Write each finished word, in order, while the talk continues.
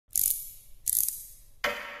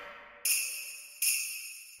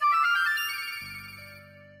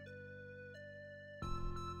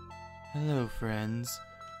Hello friends,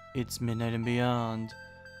 it's Midnight and Beyond.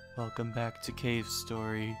 Welcome back to Cave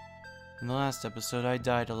Story. In the last episode I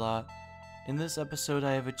died a lot. In this episode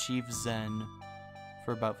I have achieved Zen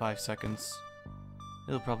for about 5 seconds.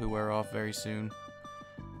 It'll probably wear off very soon.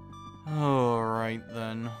 Alright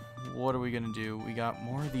then, what are we gonna do? We got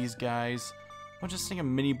more of these guys. A bunch of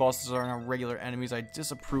stinking mini bosses are not regular enemies. I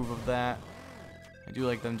disapprove of that. I do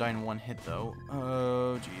like them dying in one hit though.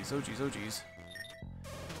 Oh jeez, oh jeez, oh jeez.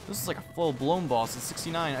 This is like a full-blown boss. It's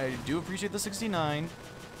 69. I do appreciate the 69.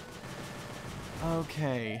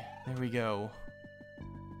 Okay, there we go.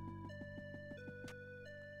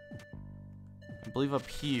 I believe up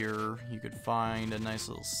here you could find a nice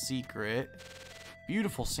little secret.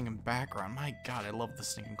 Beautiful singing background. My god, I love the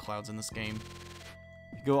singing clouds in this game.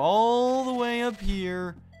 You go all the way up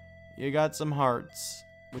here. You got some hearts,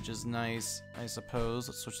 which is nice, I suppose.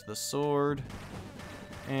 Let's switch to the sword.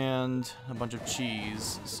 And a bunch of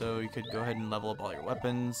cheese, so you could go ahead and level up all your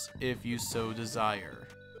weapons if you so desire.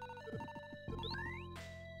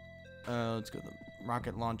 Let's go to the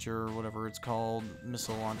rocket launcher, whatever it's called,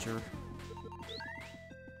 missile launcher.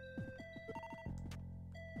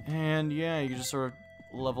 And yeah, you can just sort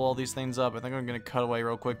of level all these things up. I think I'm gonna cut away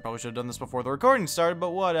real quick. Probably should have done this before the recording started,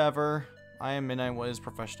 but whatever. I am Midnight. What is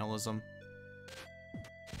professionalism?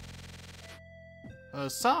 A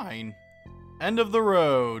sign. End of the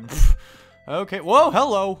road. Okay. Whoa,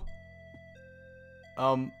 hello.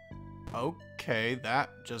 Okay,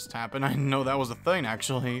 that just happened. I didn't know that was a thing,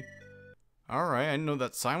 actually. Alright, I didn't know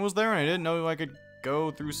that sign was there, and I didn't know I could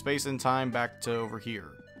go through space and time back to over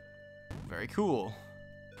here. Very cool.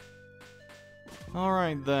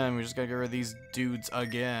 Alright then, we just gotta get rid of these dudes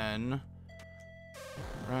again.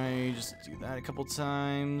 Right, just do that a couple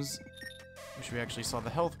times. Wish we actually saw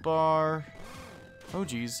the health bar. Oh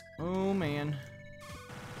geez. Oh man.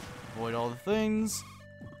 Avoid all the things.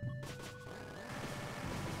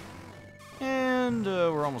 And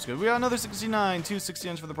we're almost good. We got another 69, 2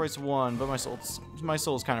 69s for the price of 1, but my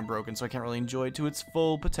soul's kind of broken, so I can't really enjoy it to its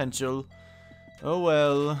full potential. Oh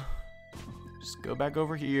well. Just go back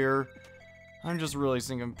over here. I'm just really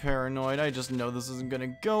stinking paranoid. I just know this isn't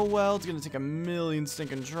gonna go well. It's gonna take a million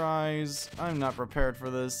stinking tries. I'm not prepared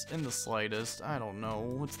for this in the slightest. I don't know.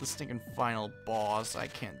 What's the stinking final boss? I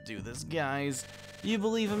can't do this, guys. You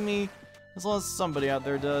believe in me? As long as somebody out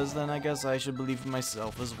there does, then I guess I should believe in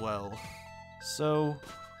myself as well. So,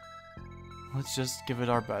 let's just give it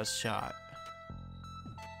our best shot.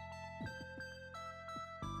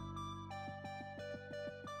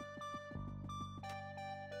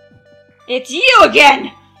 It's you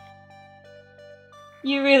again!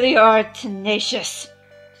 You really are tenacious.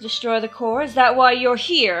 To destroy the core, is that why you're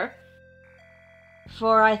here?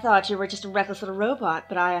 For I thought you were just a reckless little robot,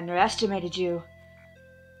 but I underestimated you.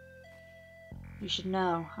 You should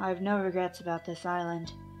know, I have no regrets about this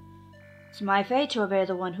island. It's my fate to obey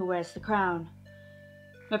the one who wears the crown.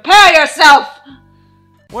 Prepare yourself!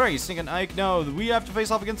 What are you, stinking Ike? No, we have to face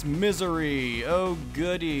off against Misery. Oh,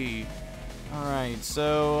 goody. Alright,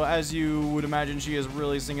 so as you would imagine, she is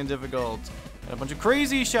really stinking difficult. Got a bunch of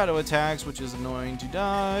crazy shadow attacks, which is annoying to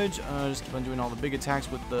dodge. Just keep on doing all the big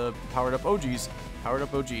attacks with the powered up OGs. Powered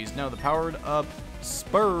up OGs. No, the powered up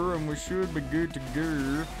spur, and we should be good to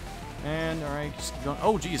go. And alright, just keep going.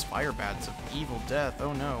 Oh geez, fire bats of evil death.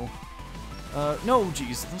 Oh no. No,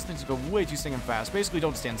 geez, those things go way too stinking fast. Basically,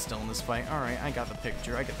 don't stand still in this fight. Alright, I got the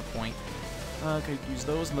picture. I get the point. Okay, use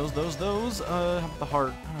those and those. How about the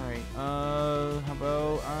heart? Alright, how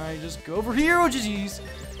about I just go over here? Oh, jeez.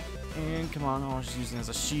 And come on, oh, she's using it as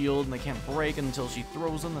a shield, and they can't break until she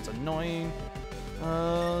throws them. That's annoying.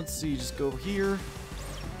 Let's see, just go over here.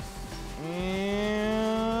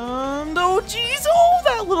 And, oh, jeez. Oh,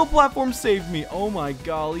 that little platform saved me. Oh, my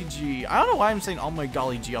golly gee. I don't know why I'm saying oh, my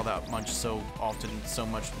golly gee all that much so often, so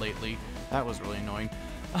much lately. That was really annoying.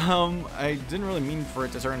 I didn't really mean for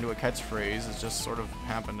it to turn into a catchphrase. It just sort of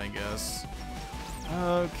happened, I guess.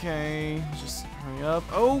 Okay, just hurry up.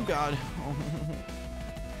 Oh, God.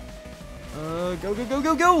 Go, go, go,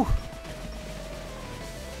 go, go!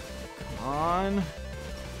 Come on.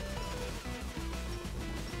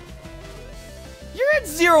 You're at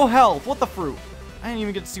 0 health! What the fruit? I didn't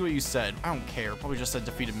even get to see what you said. I don't care. Probably just said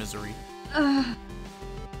defeated Misery.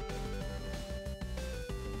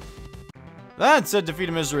 That said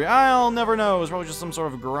defeated Misery. I'll never know. It's probably just some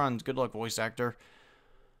sort of grunt. Good luck, voice actor.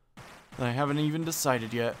 I haven't even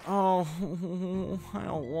decided yet. Oh, I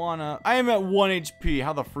don't wanna. I am at 1 HP.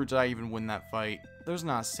 How the fruit did I even win that fight? There's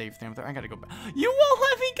not a safe thing up there. I gotta go back. You won't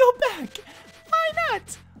let me go back! Why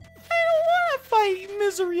not? I don't wanna fight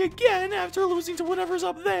Misery again after losing to whatever's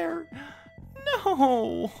up there.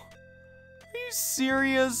 No! Are you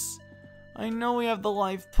serious? I know we have the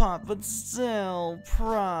life pot, but still,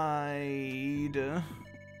 pride.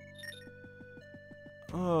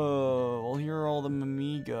 Oh, well, here are all the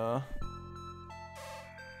Mamiga.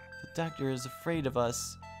 The doctor is afraid of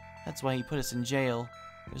us. That's why he put us in jail.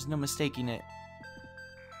 There's no mistaking it.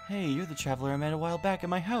 Hey, you're the traveler I met a while back at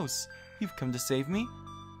my house. You've come to save me?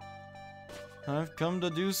 I've come to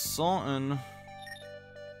do something.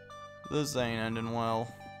 This ain't ending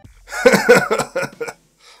well.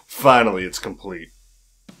 Finally, it's complete.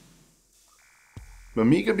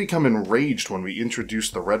 Mamiga become enraged when we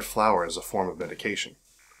introduce the red flower as a form of medication.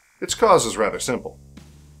 Its cause is rather simple.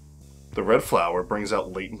 The red flower brings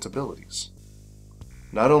out latent abilities.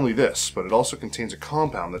 Not only this, but it also contains a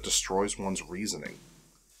compound that destroys one's reasoning.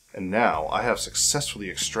 And now I have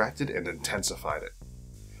successfully extracted and intensified it.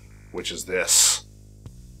 Which is this.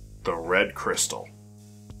 The red crystal.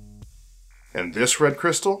 And this red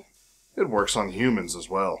crystal, it works on humans as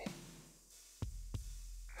well.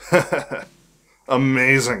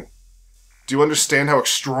 Amazing. Do you understand how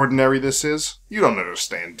extraordinary this is? You don't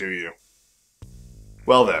understand, do you?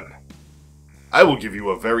 Well then, I will give you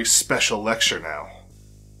a very special lecture now.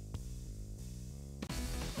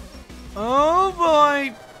 Oh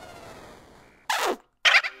boy!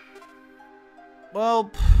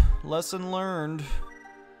 Well, lesson learned.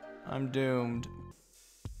 I'm doomed.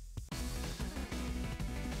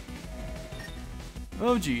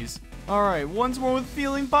 Oh geez. Alright, once more with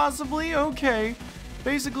feeling possibly? Okay.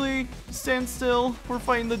 Basically, stand still. We're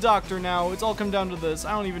fighting the doctor now. It's all come down to this.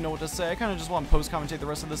 I don't even know what to say. I kind of just want to post-commentate the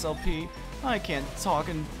rest of this LP. I can't talk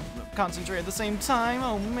and concentrate at the same time.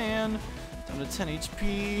 Oh man. Down to 10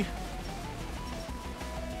 HP.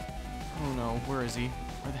 Oh no, where is he?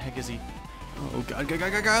 Where the heck is he? Oh god,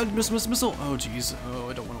 missile. Oh jeez. Oh,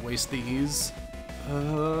 I don't want to waste these.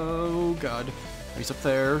 Oh god. He's up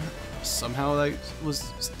there. Somehow that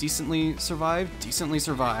was decently survived. Decently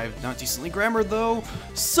survived. Not decently grammared though.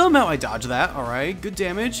 Somehow I dodged that. Alright, good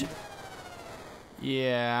damage.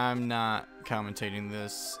 Yeah, I'm not commentating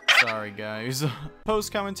this. Sorry guys.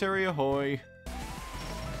 Post commentary ahoy.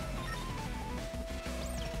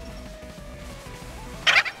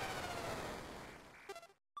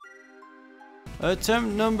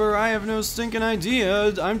 Attempt number, I have no stinking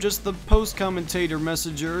idea. I'm just the post-commentator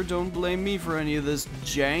messenger. Don't blame me for any of this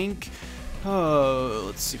jank. Oh,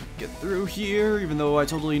 let's see if we can get through here, even though I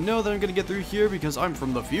totally know that I'm gonna get through here because I'm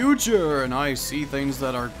from the future and I see things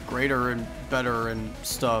that are greater and better and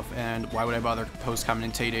stuff, and why would I bother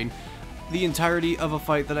post-commentating the entirety of a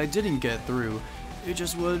fight that I didn't get through? It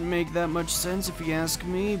just wouldn't make that much sense if you ask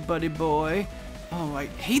me, buddy boy. Oh, I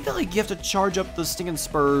hate that, like, you have to charge up the stinking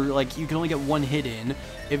spur, like, you can only get one hit in.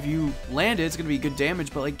 If you land it, it's gonna be good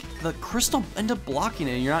damage, but, like, the crystal end up blocking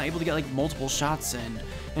it, and you're not able to get, like, multiple shots in.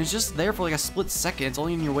 And it's just there for, like, a split second. It's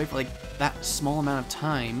only in your way for, like, that small amount of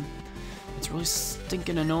time. It's really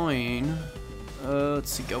stinking annoying.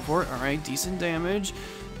 Let's see, go for it. Alright, decent damage.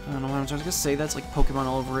 I don't know why I'm trying to say that's like Pokemon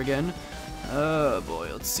all over again. Oh, boy,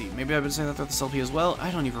 let's see. Maybe I've been saying that throughout this LP as well.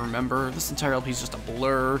 I don't even remember. This entire LP is just a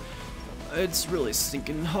blur. It's really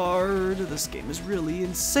stinking hard. This game is really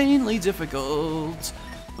insanely difficult.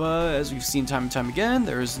 But as we've seen time and time again,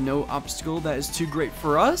 there is no obstacle that is too great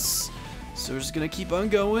for us. So we're just gonna keep on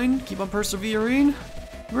going, keep on persevering.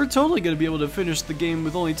 We're totally gonna be able to finish the game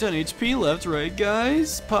with only 10 HP left, right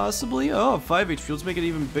guys? Possibly. Oh, 5 HP. Let's make it an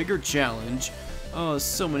even bigger challenge. Oh,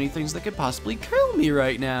 so many things that could possibly kill me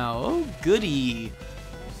right now. Oh, goody.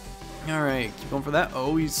 Alright, keep going for that.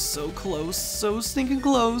 Oh, he's so close, so stinking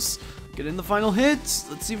close. Get in the final hits.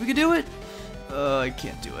 Let's see if we can do it. I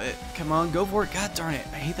can't do it. Come on, go for it. God darn it.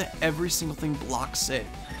 I hate that every single thing blocks it.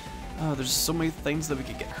 There's so many things that we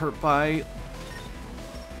could get hurt by.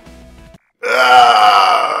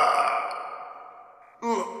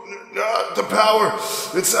 The power,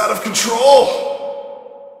 it's out of control.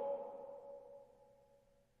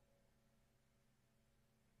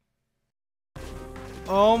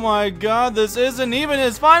 Oh my god, this isn't even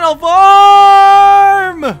his final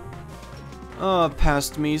form!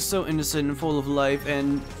 Past me, so innocent and full of life,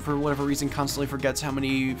 and for whatever reason constantly forgets how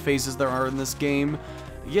many phases there are in this game.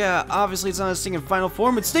 Yeah, obviously it's not a stinging final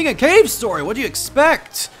form, it's stinging cave story! What do you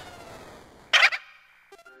expect?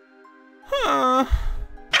 Huh.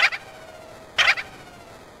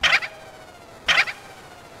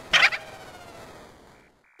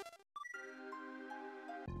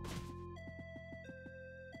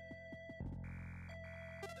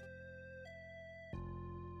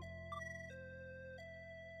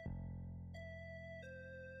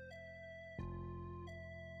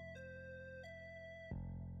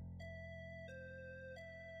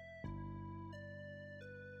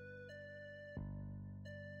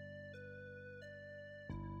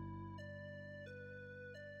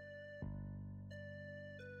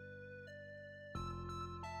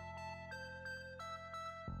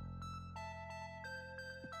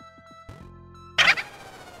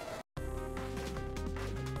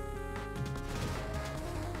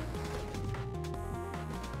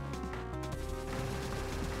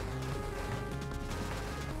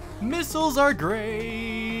 Missiles are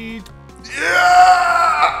great!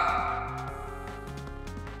 Yeah!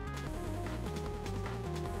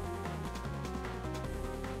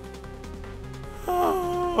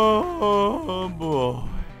 Oh boy.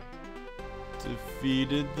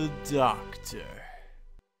 Defeated the Doctor.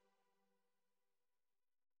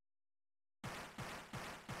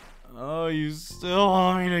 Oh, you still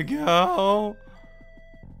want me to go?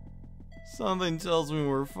 Something tells me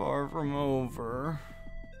we're far from over.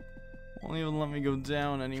 Won't even let me go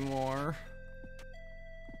down anymore.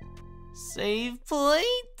 Save point?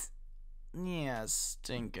 Yeah,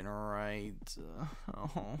 stinking right.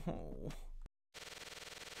 Oh.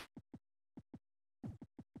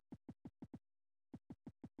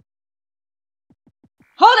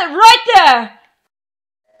 Hold it right there!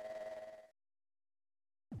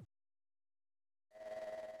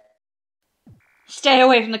 Stay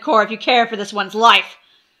away from the core if you care for this one's life.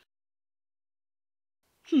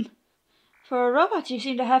 For a robot, you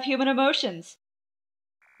seem to have human emotions.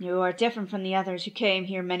 You are different from the others who came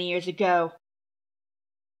here many years ago.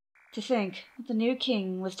 To think that the new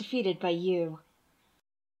king was defeated by you.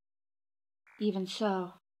 Even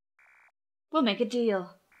so, we'll make a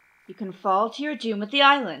deal. You can fall to your doom at the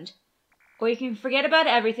island, or you can forget about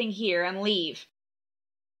everything here and leave.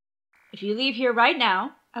 If you leave here right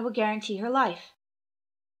now, I will guarantee her life.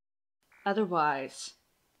 Otherwise...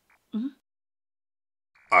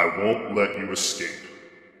 I won't let you escape.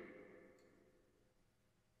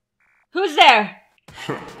 Who's there?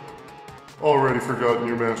 Already forgotten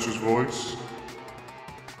your master's voice?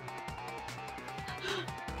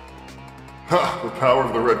 Ha! The power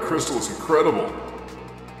of the red crystal is incredible.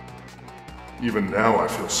 Even now I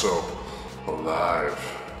feel so alive.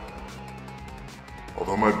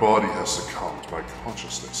 Although my body has succumbed, my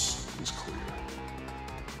consciousness is clear.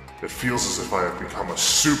 It feels as if I have become a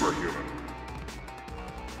superhuman.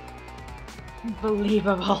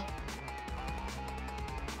 Unbelievable.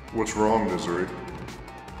 What's wrong, Misery?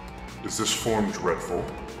 Is this form dreadful?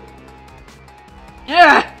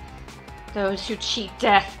 Ugh! Those who cheat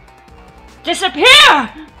death, disappear!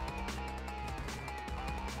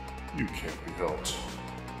 You can't be helped.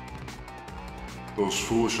 Those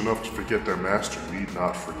foolish enough to forget their master need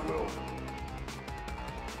not free will.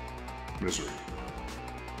 Misery,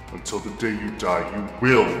 until the day you die, you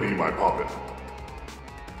will be my puppet.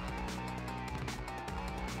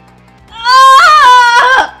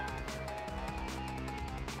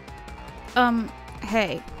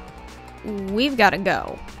 Hey. We've gotta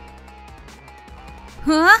go.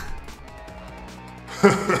 Huh?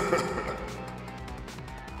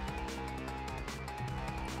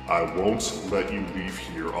 I won't let you leave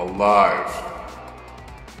here alive.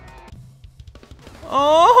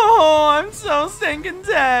 Oh, I'm so stinking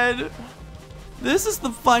dead. This is the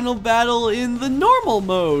final battle in the normal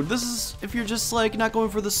mode. This is if you're just like not going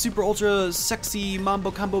for the super ultra sexy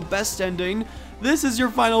mambo combo best ending. This is your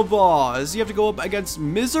final boss. You have to go up against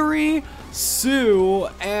Misery, Sue,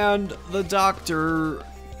 and the Doctor,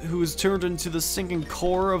 who is turned into the sinking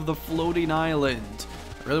core of the floating island.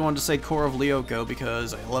 I really wanted to say core of Lyoko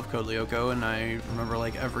because I love Code Lyoko, and I remember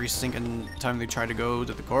like every sinking time they tried to go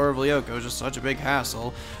to the core of Lyoko, it was just such a big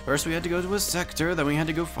hassle. First we had to go to a sector, then we had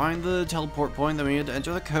to go find the teleport point, then we had to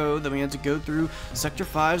enter the code, then we had to go through Sector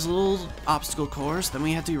 5's little obstacle course, then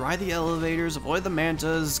we had to ride the elevators, avoid the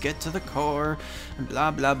mantas, get to the core, and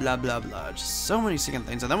blah blah blah blah blah. Just so many sinking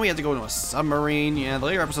things, and then we had to go into a submarine. Yeah, the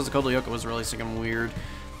later episodes of Code Lyoko was really sinking weird.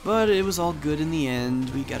 But it was all good in the end.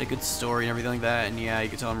 We got a good story and everything like that. And yeah, you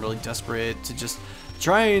can tell I'm really desperate to just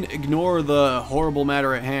try and ignore the horrible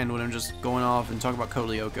matter at hand when I'm just going off and talking about Code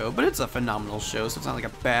Lyoko. But it's a phenomenal show, so it's not like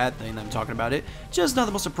a bad thing that I'm talking about it. Just not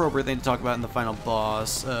the most appropriate thing to talk about in the final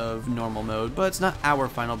boss of normal mode. But it's not our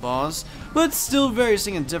final boss. But still very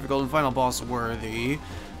singing difficult and final boss worthy.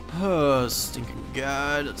 Oh, stinking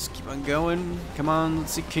god. Let's keep on going. Come on,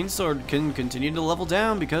 let's see. King Sword can continue to level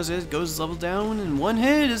down because it goes level down in one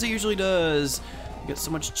hit as it usually does. Get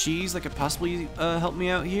so much cheese that could possibly help me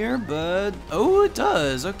out here, but oh, it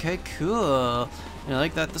does. Okay, cool. And I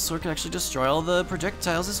like that the sword can actually destroy all the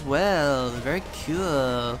projectiles as well. Very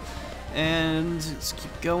cool. And let's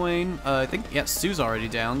keep going. I think, yeah, Sue's already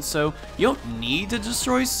down, so you don't need to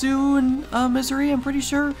destroy Sue and Misery, I'm pretty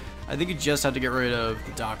sure. I think you just have to get rid of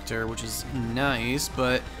the Doctor, which is nice,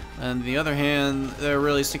 but on the other hand, they're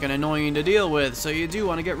really stinking annoying to deal with, so you do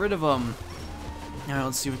want to get rid of them. Now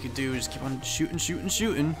let's see what we can do. Just keep on shooting, shooting,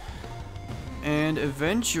 shooting. And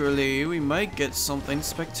eventually, we might get something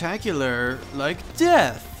spectacular, like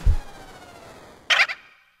death.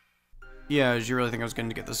 Yeah, did you really think I was going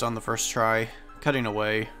to get this on the first try? Cutting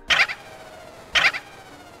away.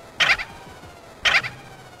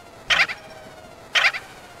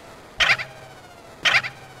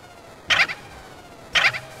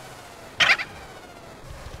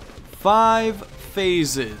 5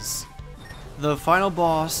 phases. The final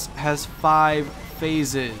boss has 5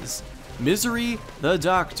 phases. Misery, the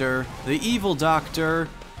Doctor, the Evil Doctor,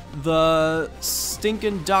 the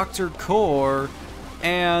stinking Dr. Core,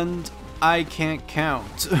 and I can't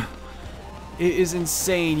count. It is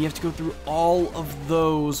insane. You have to go through all of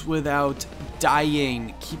those without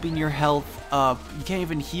dying, keeping your health up. You can't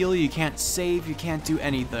even heal, you can't save, you can't do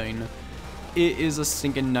anything. It is a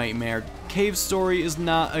stinking nightmare. Cave Story is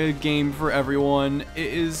not a game for everyone.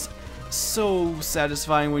 It is so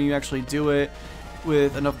satisfying when you actually do it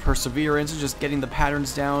with enough perseverance and just getting the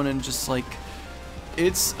patterns down, and just like,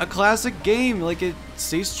 it's a classic game. Like, it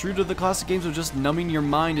stays true to the classic games of just numbing your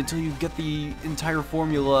mind until you get the entire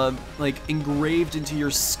formula like engraved into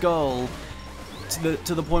your skull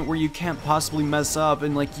to the point where you can't possibly mess up,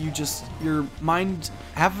 and like, your mind,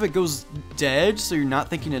 half of it goes dead, so you're not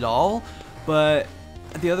thinking at all, but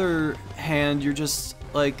on the other hand, you're just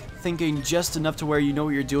like thinking just enough to where you know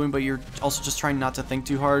what you're doing, but you're also just trying not to think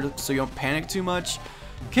too hard so you don't panic too much.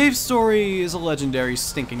 Cave Story is a legendary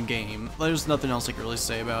stinking game. There's nothing else I can really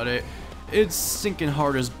say about it. It's stinking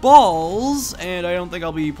hard as balls, and I don't think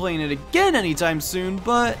I'll be playing it again anytime soon,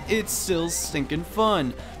 but it's still stinking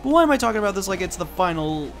fun. But why am I talking about this like it's the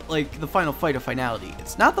final fight of finality?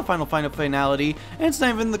 It's not the final fight of finality, and it's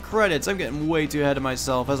not even the credits. I'm getting way too ahead of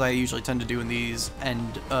myself, as I usually tend to do in these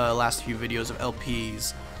last few videos of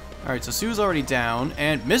LPs. Alright, so Sue's already down,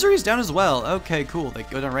 and Misery's down as well. Okay, cool. They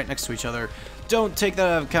go down right next to each other. Don't take that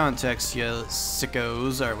out of context, you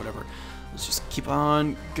sickos, or whatever. Let's just keep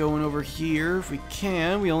on going over here if we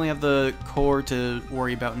can. We only have the core to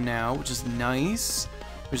worry about now, which is nice.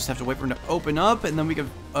 We just have to wait for him to open up, and then we can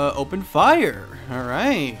open fire.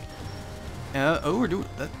 Alright. Oh, we're doing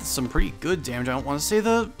that's some pretty good damage. I don't want to say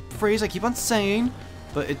the phrase I keep on saying,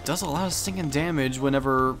 but it does a lot of stinking damage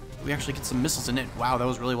whenever we actually get some missiles in it. Wow, that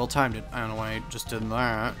was really well timed. I don't know why I just did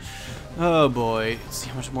that. Oh boy. Let's see,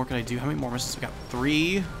 how much more can I do? How many more missiles? We got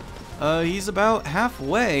 3. He's about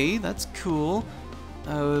halfway. That's cool.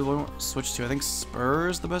 What do I want to switch to? I think Spur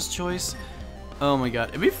is the best choice. Oh my god.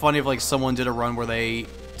 It'd be funny if like someone did a run where they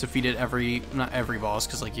defeated not every boss,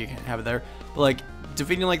 because like you can't have it there, but like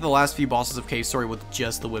defeating like the last few bosses of Cave Story with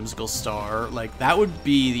just the Whimsical Star. Like, that would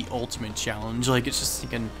be the ultimate challenge. Like, it's just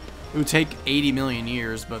thinking it would take 80 million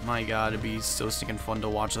years, but my god, it'd be so stinking fun to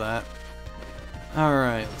watch that.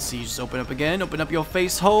 Alright, let's see, just open up again. Open up your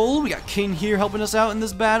face hole. We got King here helping us out in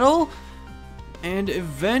this battle. And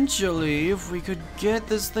eventually, if we could get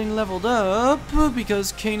this thing leveled up,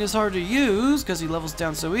 because Kane is hard to use, because he levels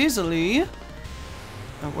down so easily.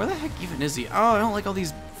 Where the heck even is he? Oh, I don't like all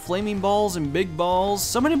these flaming balls and big balls.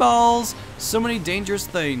 So many balls, so many dangerous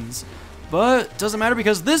things. But doesn't matter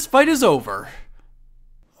because this fight is over.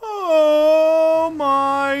 Oh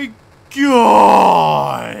my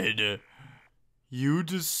god! You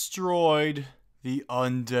destroyed the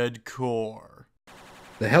undead core.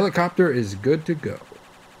 The helicopter is good to go.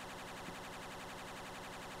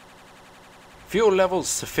 Fuel levels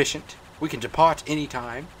sufficient. We can depart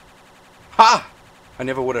anytime. Ha! I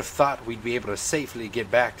never would have thought we'd be able to safely get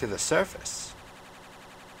back to the surface.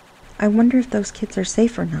 I wonder if those kids are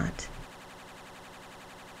safe or not.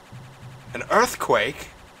 An earthquake?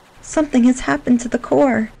 Something has happened to the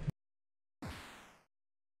core.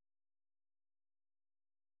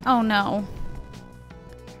 Oh no.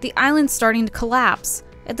 The island's starting to collapse.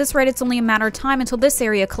 At this rate, it's only a matter of time until this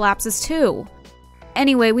area collapses too.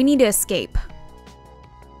 Anyway, we need to escape.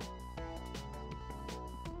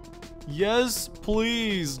 Yes,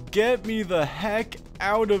 please, get me the heck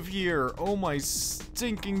out of here. Oh my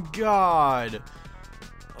stinking god.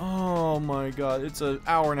 Oh my god, it's an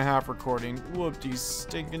hour-and-a-half recording. Whoop-de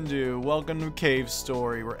stinking do. Welcome to Cave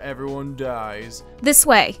Story, where everyone dies. This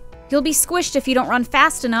way. You'll be squished if you don't run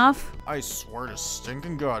fast enough. I swear to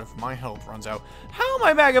stinking god if my health runs out. How am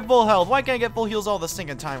I back at full health? Why can't I get full heals all the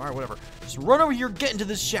stinking time? Alright, whatever. Just run over here, get into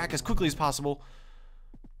this shack as quickly as possible.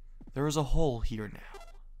 There is a hole here now.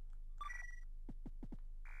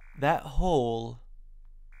 That hole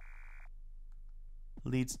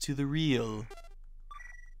leads to the real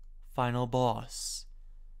final boss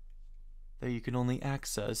that you can only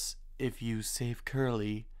access if you save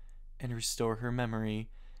Curly and restore her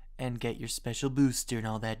memory and get your special booster and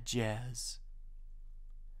all that jazz.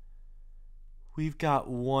 We've got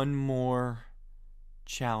one more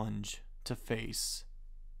challenge to face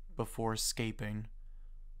before escaping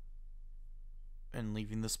and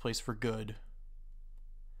leaving this place for good.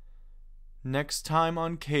 Next time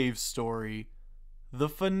on Cave Story, the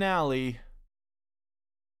finale,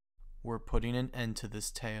 we're putting an end to this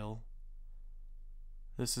tale.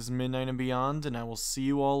 This is Midnight and Beyond, and I will see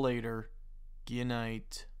you all later. Good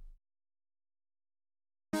night.